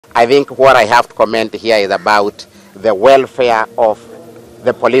I think what I have to comment here is about the welfare of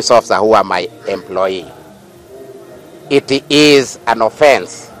the police officer who are my employee. It is an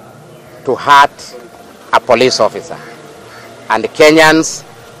offense to hurt a police officer. And Kenyans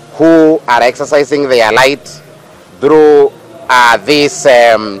who are exercising their right through this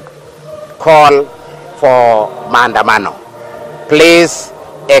call for maandamano, please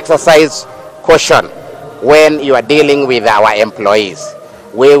exercise caution when you are dealing with our employees.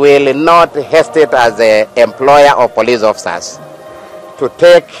 We will not hesitate as an employer of police officers to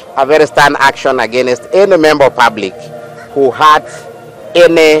take a very stern action against any member of public who hurts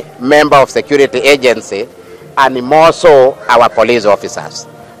any member of security agency, and more so our police officers.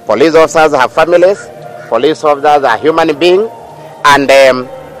 Police officers have families, police officers are human beings, and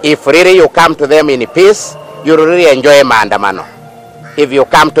if really you come to them in peace, you really enjoy maandamano. If you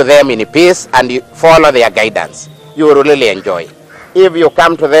come to them in peace and you follow their guidance, you will really enjoy. If you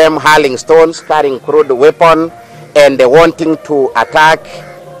come to them hurling stones, carrying crude weapon, and wanting to attack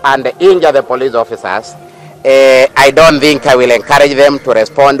and injure the police officers, I don't think I will encourage them to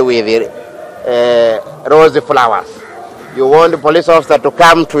respond with rose flowers. You want the police officer to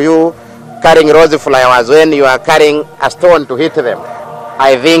come to you carrying rose flowers when you are carrying a stone to hit them.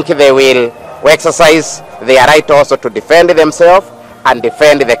 I think they will exercise their right also to defend themselves and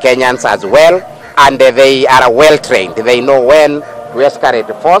defend the Kenyans as well, and they are well trained. They know when to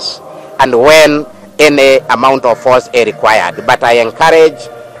escalate force and when any amount of force is required. But I encourage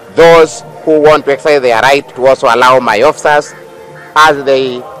those who want to exercise their right to also allow my officers, as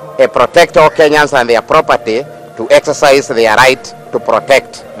they protect all Kenyans and their property, to exercise their right to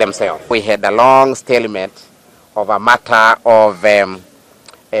protect themselves. We had a long stalemate of a matter of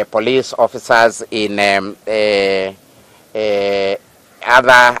police officers in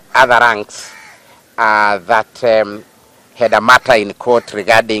other ranks that had a matter in court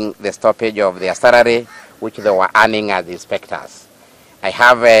regarding the stoppage of their salary, which they were earning as inspectors. I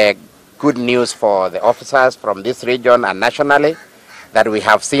have good news for the officers from this region and nationally, that we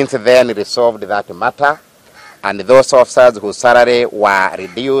have since then resolved that matter, and those officers whose salary were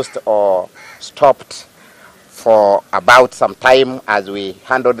reduced or stopped for about some time as we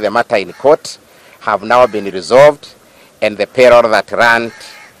handled the matter in court have now been resolved, and the payroll that ran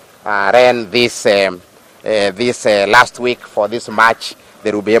this last week for this March,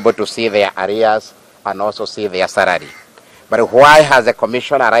 they will be able to see their arrears and also see their salary. But why has the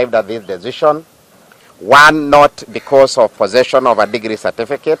commission arrived at this decision? One, not because of possession of a degree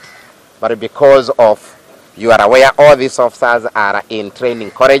certificate, but because of, you are aware, all these officers are in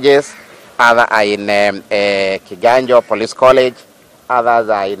training colleges. Others are in Kiganjo Police College, others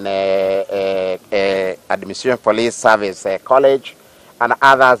are in Administration Police Service College, and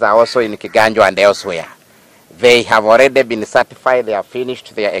others are also in Kiganjo and elsewhere. They have already been certified, they have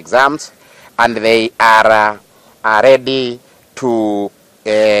finished their exams, and they are ready to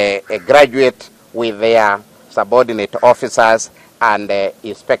graduate with their subordinate officers and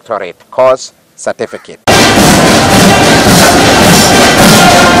inspectorate course certificate.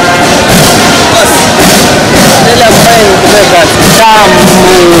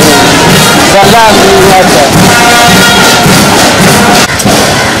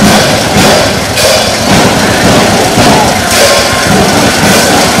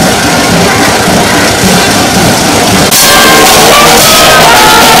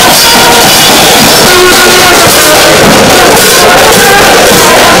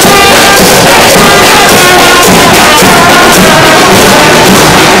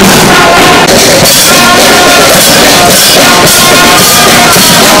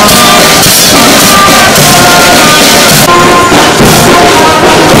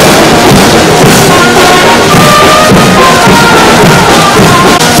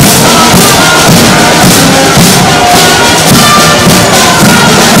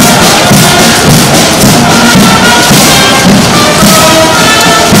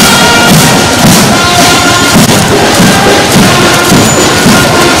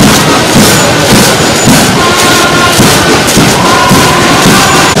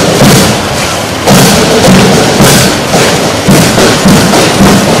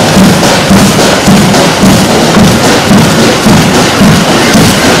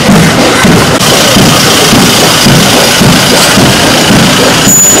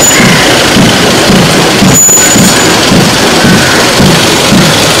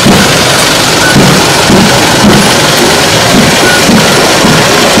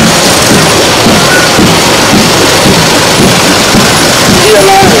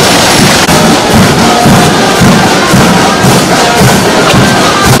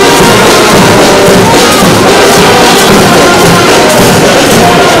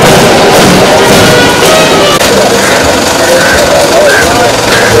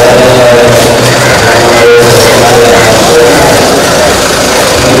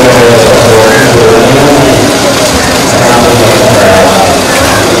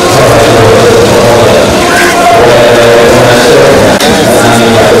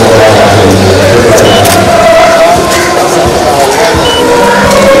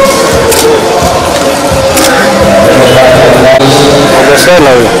 Raila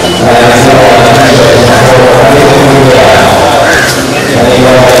huyo.